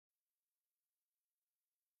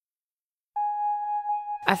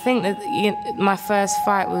I think that my first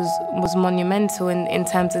fight was monumental in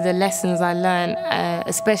terms of the lessons I learned,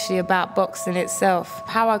 especially about boxing itself.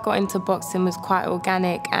 How I got into boxing was quite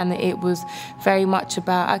organic, and it was very much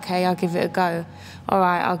about, okay, I'll give it a go. All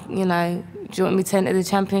right, do you want me to enter the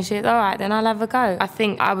championship? All right, then I'll have a go. I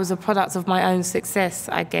think I was a product of my own success,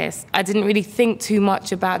 I guess. I didn't really think too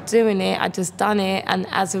much about doing it, I just done it, and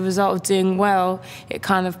as a result of doing well, it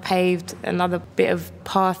kind of paved another bit of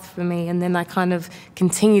path for me, and then I kind of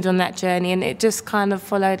continued on that journey, and it just kind of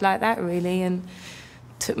followed like that, really, and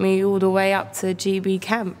took me all the way up to GB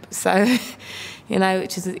camp. So,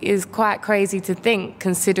 which is quite crazy to think,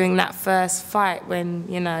 considering that first fight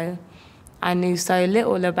when, I knew so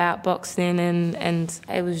little about boxing, and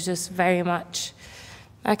it was just very much,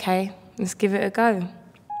 okay, let's give it a go.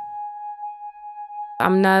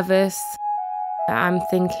 I'm nervous. I'm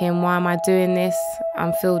thinking, why am I doing this?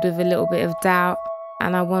 I'm filled with a little bit of doubt,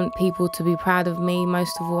 and I want people to be proud of me.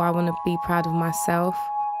 Most of all, I want to be proud of myself.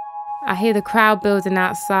 I hear the crowd building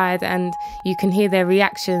outside, and you can hear their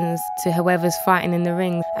reactions to whoever's fighting in the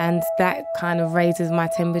ring, and that kind of raises my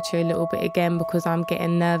temperature a little bit again, because I'm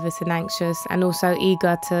getting nervous and anxious, and also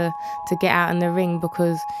eager to get out in the ring,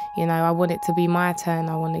 because I want it to be my turn.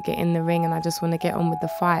 I want to get in the ring, and I just want to get on with the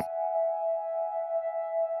fight.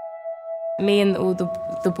 Me and all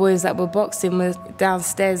the boys that were boxing were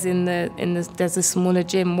downstairs there's a smaller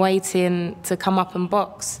gym waiting to come up and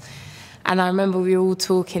box. And I remember we were all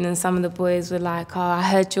talking, and some of the boys were like, oh, I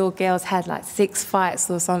heard your girls had like 6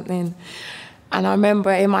 fights or something. And I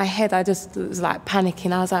remember in my head, I just was like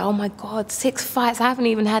panicking. I was like, oh my God, 6 fights, I haven't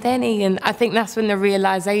even had any. And I think that's when the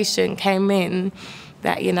realization came in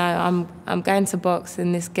that, I'm going to box,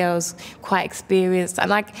 and this girl's quite experienced.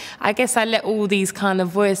 And I guess I let all these kind of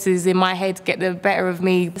voices in my head get the better of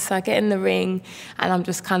me. So I get in the ring, and I'm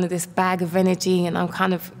just kind of this bag of energy, and I'm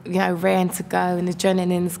kind of, raring to go, and the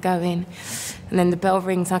adrenaline's going. And then the bell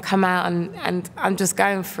rings, I come out, and I'm just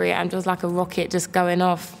going for it. I'm just like a rocket just going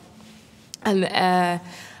off. And I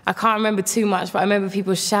can't remember too much, but I remember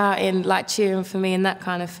people shouting, like cheering for me and that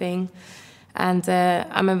kind of thing. And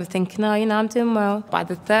I remember thinking, oh, I'm doing well. By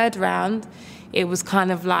the 3rd round, it was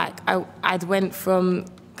kind of like I'd went from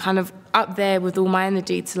kind of up there with all my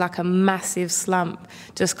energy to like a massive slump,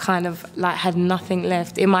 just kind of like had nothing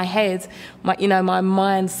left. In my head, my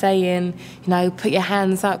mind saying, put your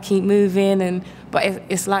hands up, keep moving. But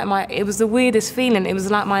it's like it was the weirdest feeling. It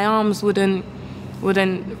was like my arms wouldn't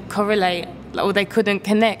correlate, or they couldn't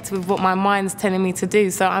connect with what my mind's telling me to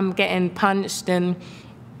do. So I'm getting punched,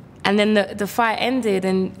 and then the fight ended,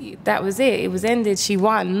 and that was it. It was ended. She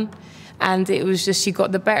won, and it was just she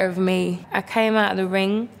got the better of me. I came out of the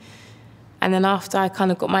ring, and then after I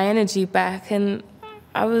kind of got my energy back, and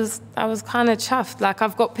I was kind of chuffed. Like,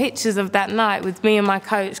 I've got pictures of that night with me and my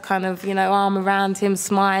coach, kind of arm around him,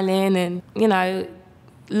 smiling, and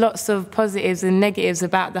lots of positives and negatives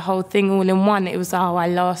about the whole thing all in one. It was, oh, I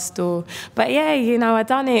lost, but yeah, I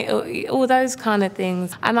done it, all those kind of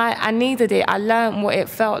things. And I needed it. I learned what it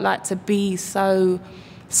felt like to be so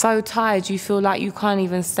tired you feel like you can't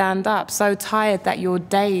even stand up, so tired that you're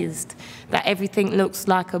dazed, that everything looks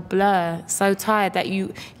like a blur, so tired that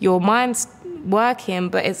your mind's working,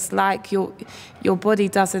 but it's like your body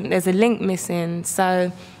doesn't, there's a link missing. So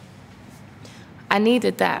I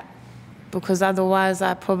needed that, because otherwise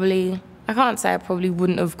I can't say I probably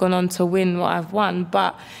wouldn't have gone on to win what I've won,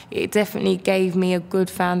 but it definitely gave me a good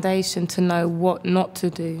foundation to know what not to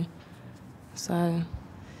do. So,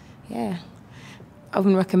 yeah. I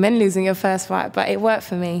wouldn't recommend losing your first fight, but it worked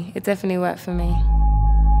for me. It definitely worked for me.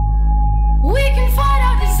 We can fight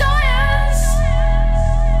our desires.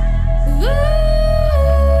 Ooh.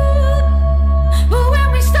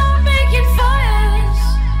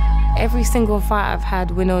 Every single fight I've had,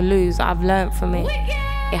 win or lose, I've learnt from it.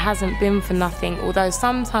 It hasn't been for nothing. Although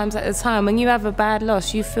sometimes at the time, when you have a bad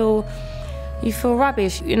loss, you feel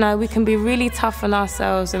rubbish. We can be really tough on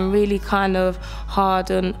ourselves and really kind of hard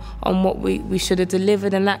on what we should have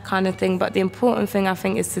delivered and that kind of thing. But the important thing, I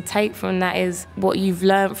think, is to take from that is what you've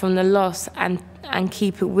learnt from the loss, and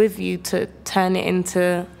keep it with you to turn it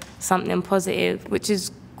into something positive, which is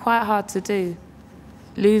quite hard to do.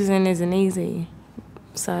 Losing isn't easy.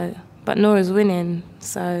 But nor is winning,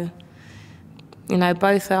 so,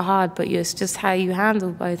 both are hard, but it's just how you handle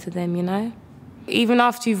both of them, Even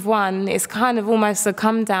after you've won, it's kind of almost a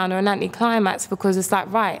come down or an anticlimax, because it's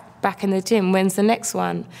like, right, back in the gym, when's the next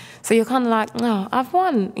one? So you're kind of like, oh, I've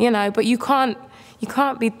won, but you can't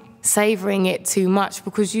be savouring it too much,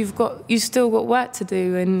 because you've still got work to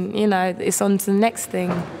do, and, it's on to the next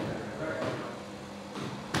thing.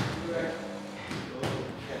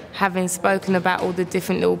 having spoken about all the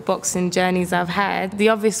different little boxing journeys I've had, the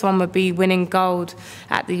obvious one would be winning gold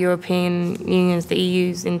at the European Unions, the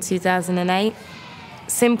EUs, in 2008.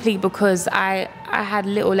 Simply because I had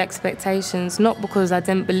little expectations, not because I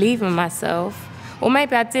didn't believe in myself, or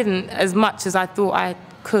maybe I didn't as much as I thought I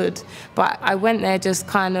could, but I went there just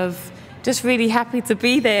really happy to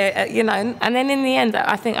be there, you know. And then in the end,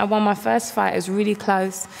 I think I won my first fight. It was really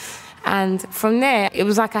close. And from there, it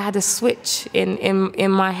was like I had a switch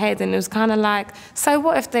in my head, and it was kind of like, so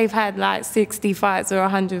what if they've had like 60 fights or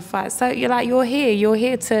 100 fights? So you're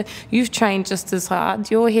here to, you've trained just as hard,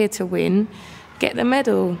 you're here to win, get the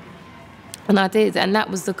medal. And I did, and that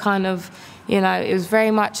was the kind of, you know, it was very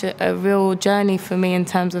much a real journey for me in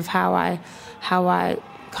terms of how I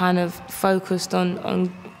kind of focused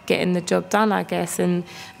on getting the job done, I guess, and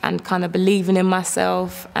kind of believing in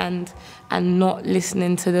myself and not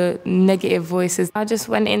listening to the negative voices. I just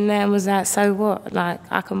went in there and was like, so what? Like,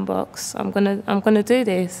 I can box. I'm gonna do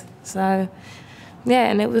this. So, yeah,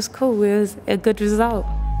 and it was cool. It was a good result.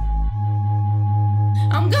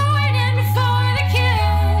 I'm going in for the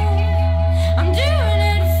kill. I'm doing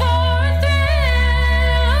it for a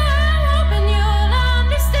thrill. I'm hoping you'll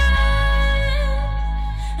understand.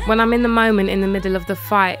 When I'm in the moment, in the middle of the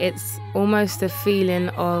fight, it's almost a feeling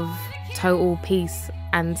of total peace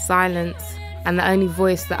and silence, and the only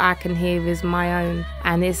voice that I can hear is my own.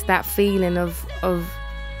 And it's that feeling of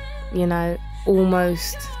you know,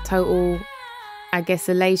 almost total, I guess,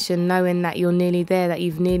 elation, knowing that you're nearly there, that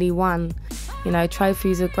you've nearly won. You know,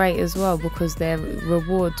 trophies are great as well because they're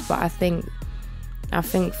rewards, but I think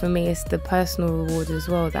for me it's the personal reward as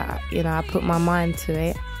well, that, you know, I put my mind to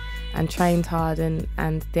it and trained hard, and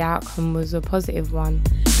the outcome was a positive one.